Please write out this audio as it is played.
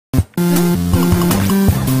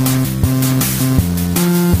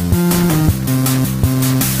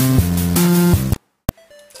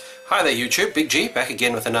Hi there YouTube, Big G back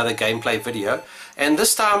again with another gameplay video, and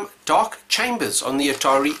this time Dark Chambers on the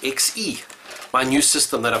Atari XE, my new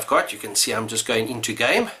system that I've got. You can see I'm just going into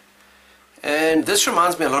game, and this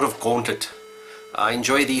reminds me a lot of Gauntlet. I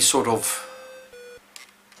enjoy these sort of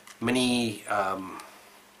mini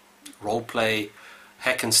roleplay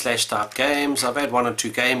hack and slash type games. I've had one or two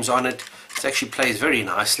games on it. It actually plays very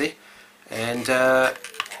nicely, and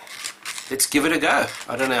let's give it a go.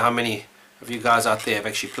 I don't know how many of you guys out there have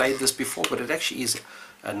actually played this before, but it actually is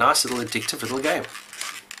a nice little addictive little game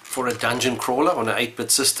for a dungeon crawler on an 8-bit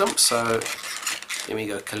system. So let me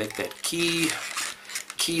go collect that key.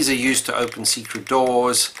 Keys are used to open secret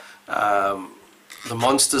doors. The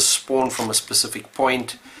monsters spawn from a specific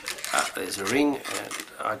point. There's a ring, and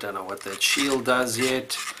I don't know what that shield does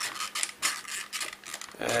yet.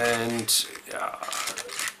 And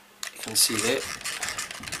you can see there.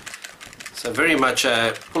 So very much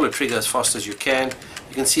pull the trigger as fast as you can.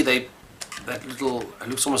 You can see that little, it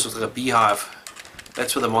looks almost like a beehive.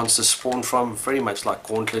 That's where the monsters spawn from, very much like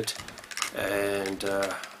Gauntlet. And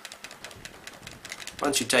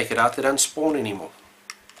once you take it out, they don't spawn anymore.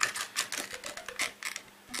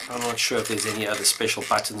 I'm not sure if there's any other special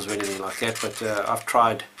buttons or anything like that, but I've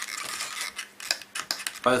tried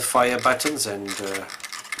both fire buttons and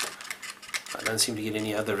I don't seem to get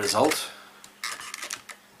any other result.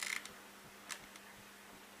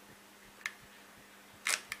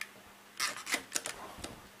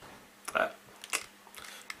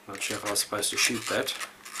 Not sure if I was supposed to shoot that.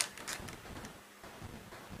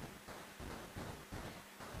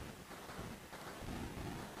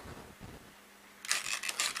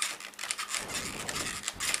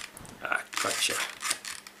 Gotcha.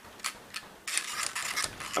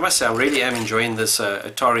 I must say I really am enjoying this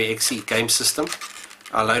Atari XE game system.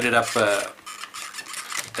 I loaded up a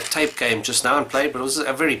tape game just now and played, but it was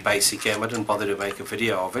a very basic game. I didn't bother to make a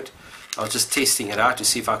video of it. I was just testing it out to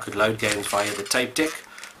see if I could load games via the tape deck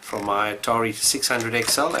from my Atari 600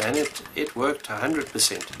 XL, and it worked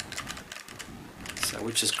 100%, so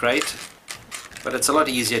which is great. But it's a lot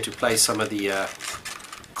easier to play some of the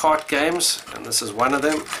kart games, and this is one of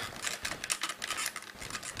them.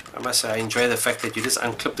 I must say I enjoy the fact that you just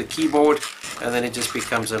unclip the keyboard and then it just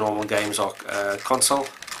becomes a normal games console.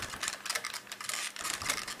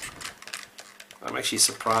 I'm actually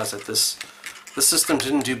surprised that the system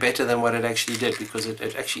didn't do better than what it actually did, because it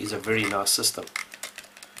actually is a very nice system.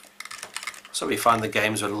 So we find the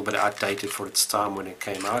games were a little bit outdated for its time when it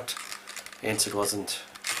came out, hence it wasn't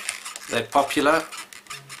that popular.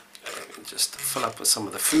 Let me just fill up with some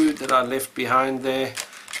of the food that I left behind there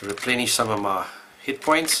to replenish some of my hit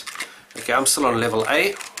points. Okay, I'm still on level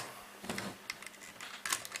A.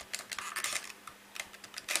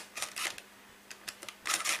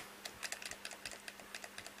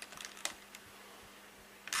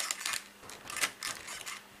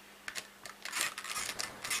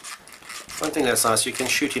 One thing that's nice, you can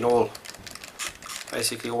shoot in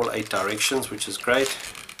basically all 8 directions, which is great.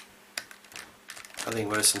 Nothing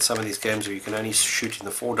worse than some of these games where you can only shoot in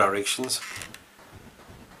the 4 directions.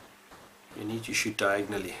 You need to shoot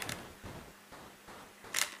diagonally.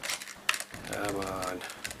 Come on.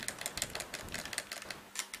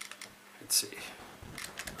 Let's see.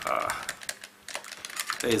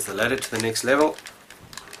 There's the ladder to the next level.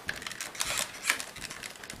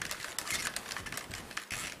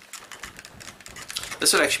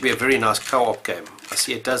 This would actually be a very nice co-op game. I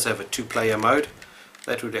see it does have a 2-player mode.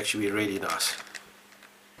 That would actually be really nice.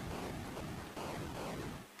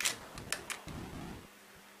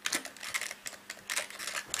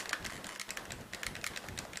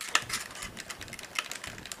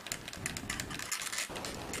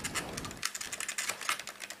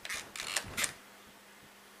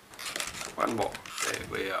 One more. There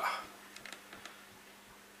we are.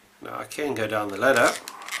 Now I can go down the ladder.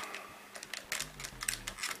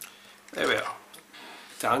 There we are.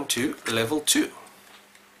 Down to level 2.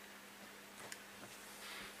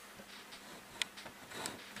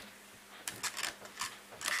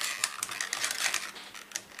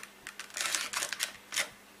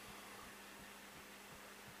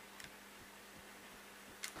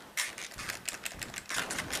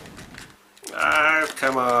 Ah,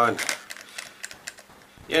 come on.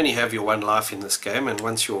 You only have your 1 life in this game, and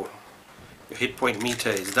once your hit point meter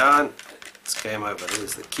is down, it's game over.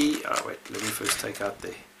 There's the key. Oh wait, let me first take out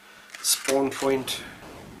the spawn point.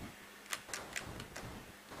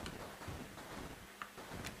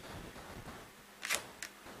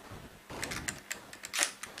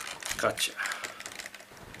 Gotcha.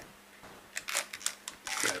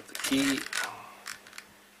 Grab the key.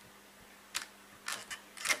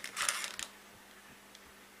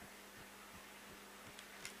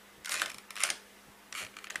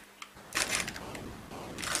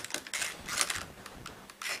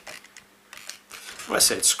 I must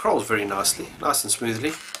say it scrolls very nicely, nice and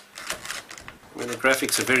smoothly. I mean, the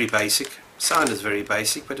graphics are very basic, sound is very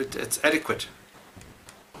basic, but it's adequate.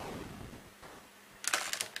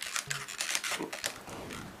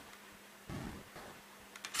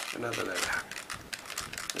 Another ladder.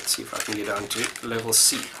 Let's see if I can get down to level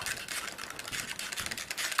C.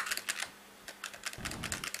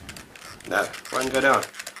 No, won't go down.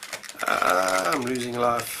 I'm losing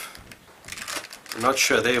life. I'm not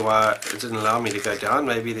sure there why it didn't allow me to go down.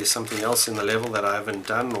 Maybe there's something else in the level that I haven't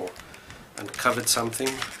done or uncovered something.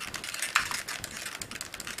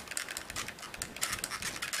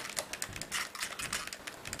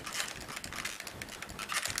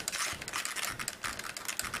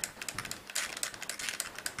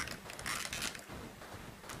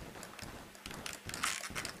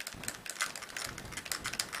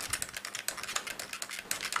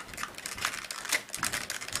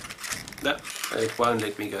 No, it won't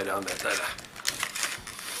let me go down that ladder.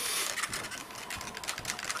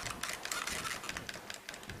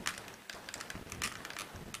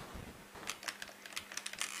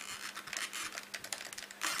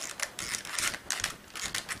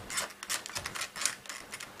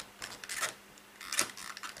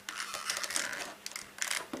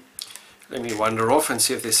 Let me wander off and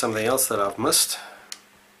see if there's something else that I've missed.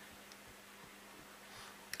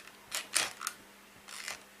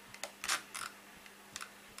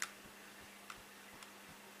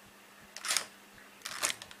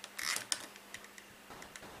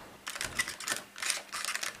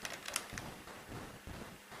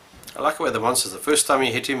 I like the way the monsters, the first time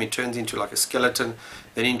you hit him, he turns into like a skeleton,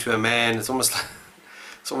 then into a man. It's almost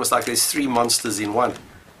like there's three monsters in one.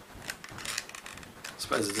 I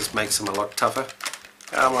suppose it just makes them a lot tougher.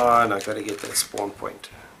 Come on, I've got to get that spawn point.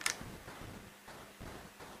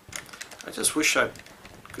 I just wish I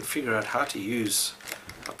could figure out how to use...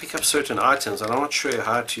 I pick up certain items and I'm not sure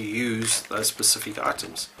how to use those specific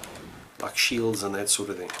items, like shields and that sort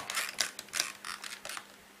of thing.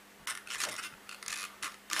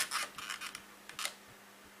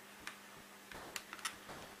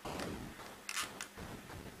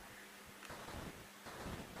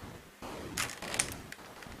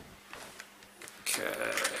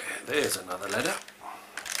 There's another ladder.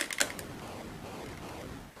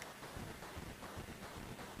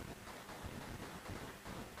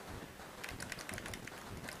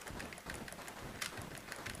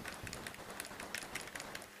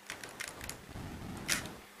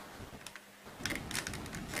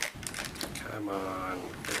 Come on,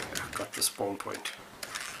 there, I've got the spawn point.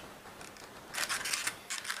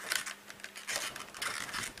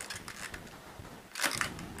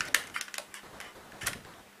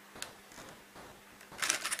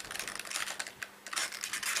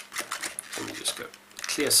 Let me just go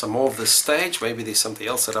clear some more of this stage. Maybe there's something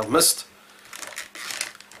else that I've missed.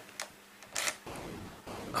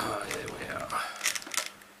 Ah, there we are.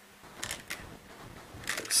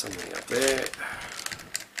 There's something up there.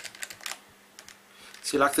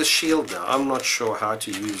 See, like this shield now, I'm not sure how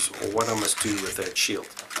to use or what I must do with that shield.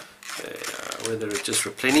 Whether it just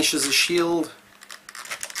replenishes the shield.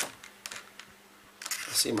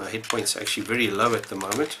 I see my hit points are actually very low at the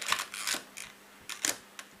moment.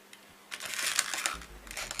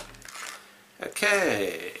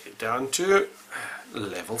 Okay, down to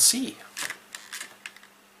level C.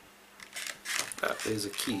 Oh, there's a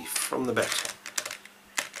key from the bat.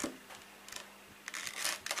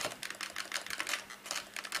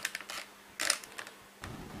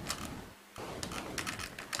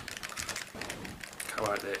 Come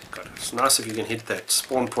on, there, got it. It's nice if you can hit that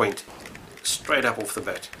spawn point straight up off the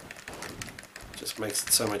bat. Just makes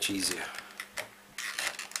it so much easier.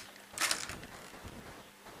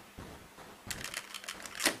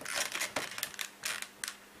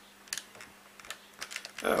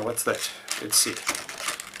 Oh, what's that? Let's see.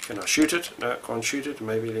 Can I shoot it? No, can't shoot it.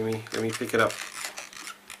 Maybe let me pick it up.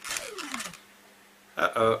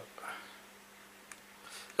 Uh-oh.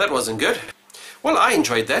 That wasn't good. Well, I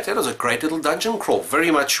enjoyed that. That was a great little dungeon crawl.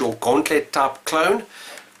 Very much your Gauntlet type clone.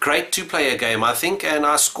 Great two-player game, I think, and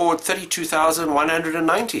I scored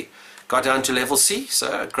 32,190. Got down to level C,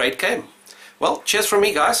 so great game. Well, cheers from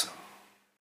me, guys.